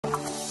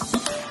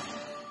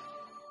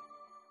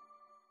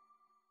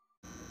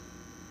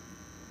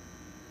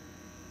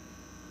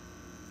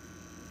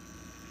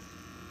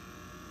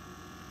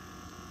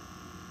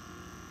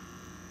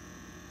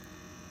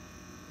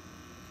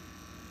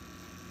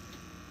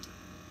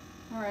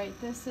All right,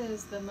 this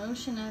is the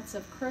Motionettes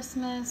of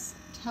Christmas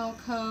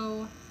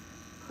Telco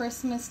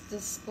Christmas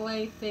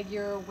display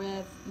figure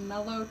with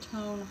mellow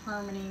tone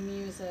harmony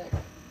music.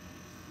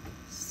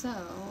 So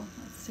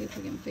let's see if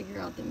we can figure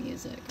out the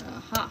music.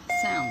 Aha,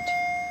 sound.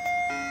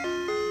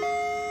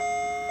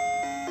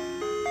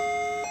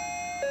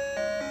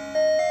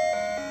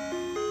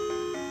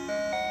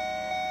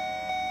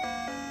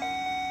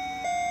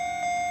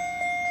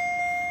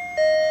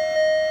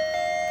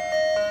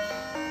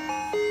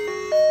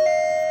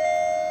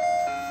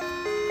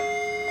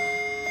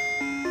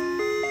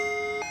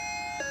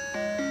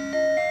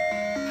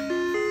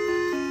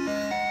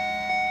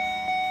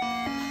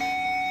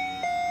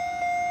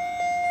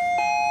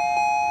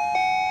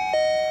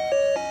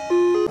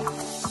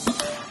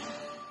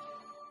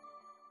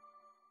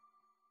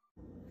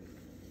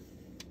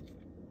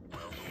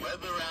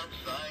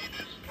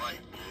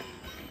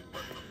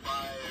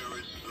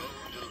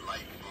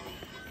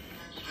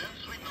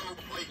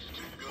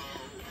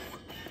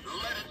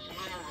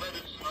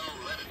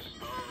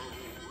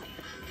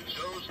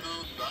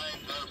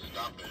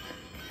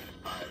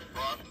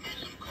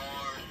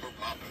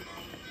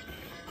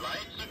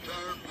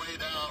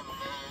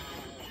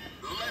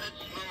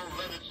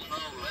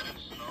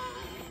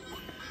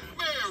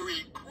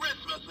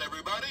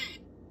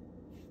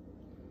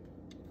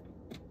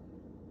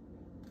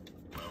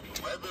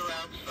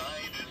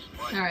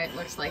 Alright,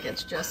 looks like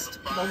it's just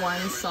the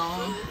one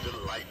song.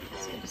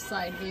 Let's get a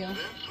side view.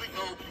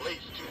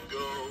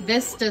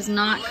 This does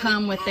not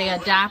come with the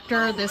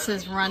adapter. This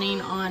is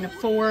running on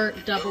 4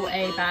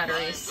 AA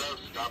batteries.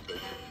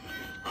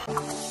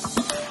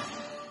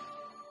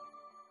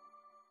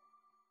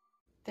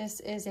 This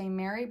is a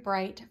Merry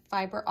Bright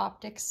fiber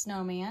optic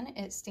snowman.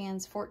 It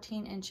stands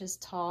 14 inches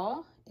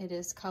tall. It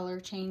is color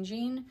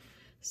changing.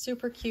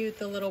 Super cute.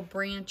 The little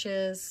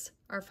branches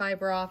are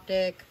fiber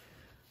optic,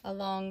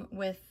 along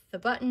with the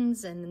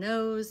buttons and the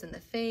nose and the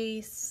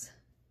face.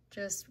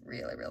 Just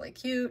really, really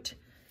cute.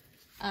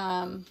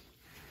 You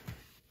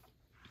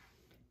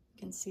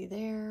can see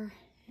there,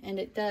 and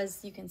it does,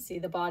 you can see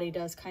the body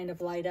does kind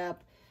of light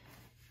up.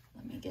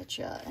 Let me get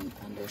you an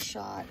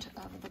undershot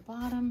of the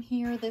bottom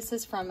here. This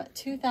is from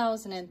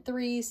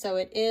 2003, so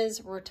it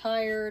is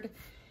retired.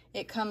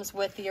 It comes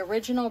with the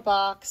original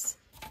box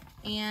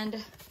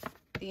and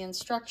the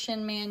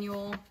instruction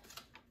manual.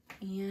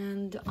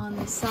 And on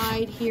the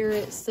side here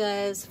it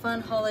says,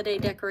 fun holiday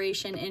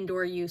decoration,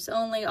 indoor use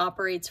only,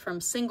 operates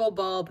from single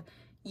bulb,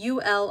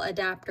 UL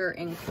adapter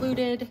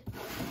included.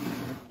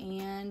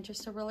 And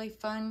just a really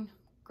fun,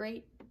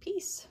 great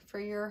piece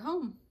for your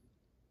home.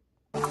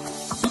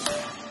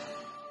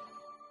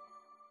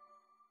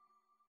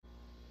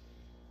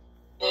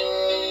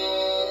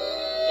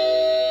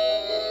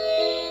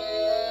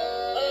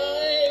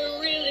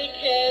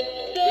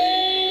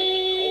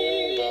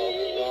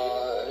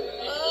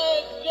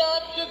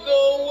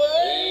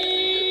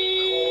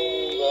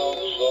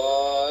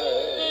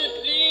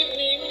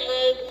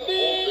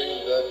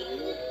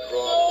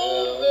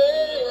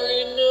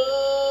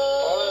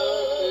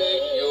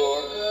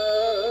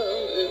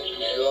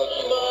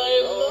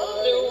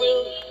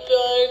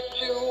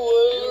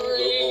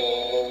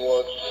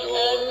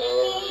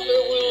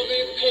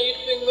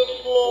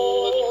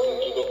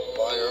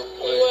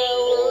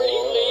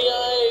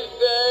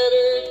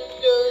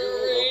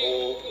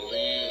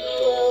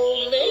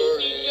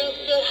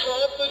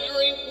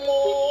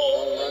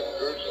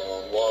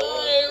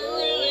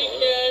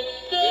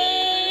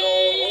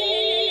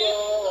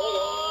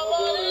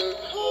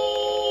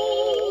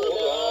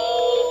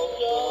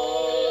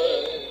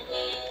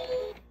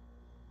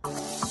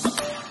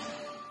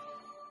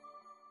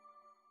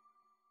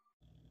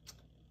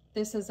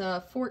 This is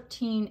a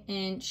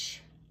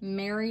 14-inch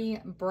Merry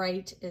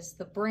Bright is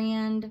the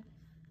brand.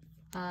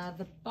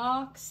 The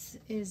box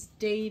is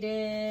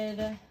dated,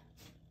 I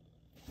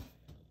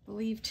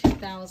believe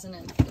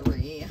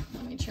 2003.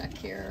 Let me check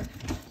here.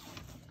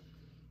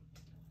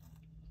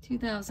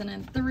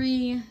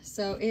 2003.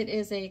 So it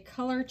is a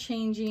color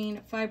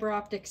changing fiber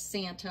optic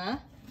Santa,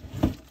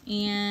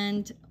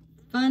 and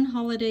fun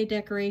holiday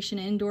decoration,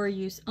 indoor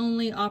use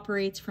only,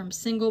 operates from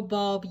single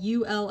bulb,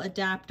 UL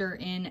adapter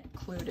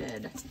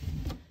included.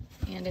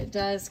 And it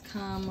does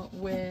come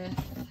with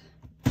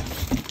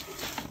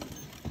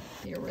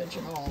the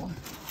original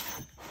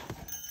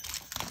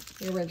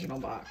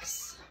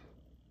box.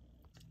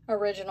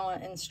 Original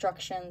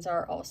instructions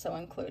are also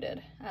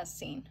included, as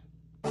seen.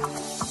 Do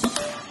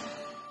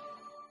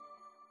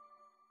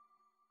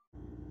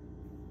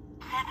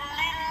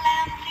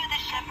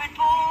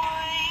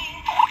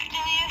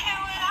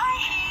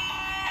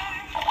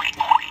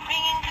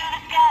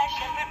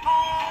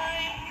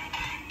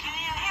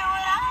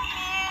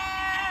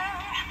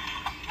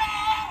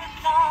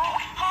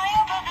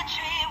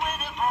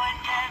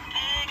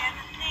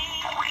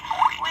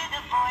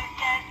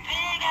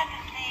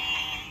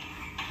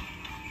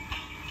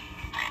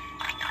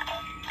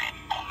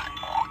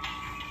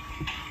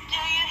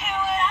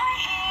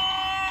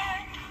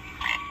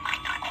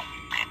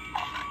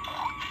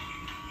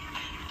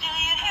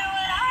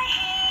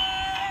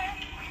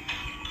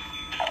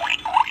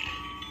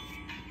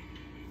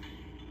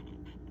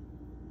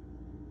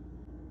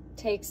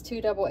takes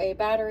 2 AA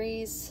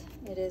batteries.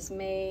 It is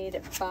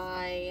made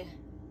by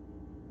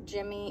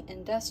Jimmy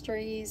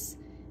Industries,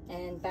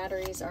 and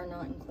batteries are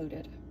not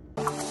included.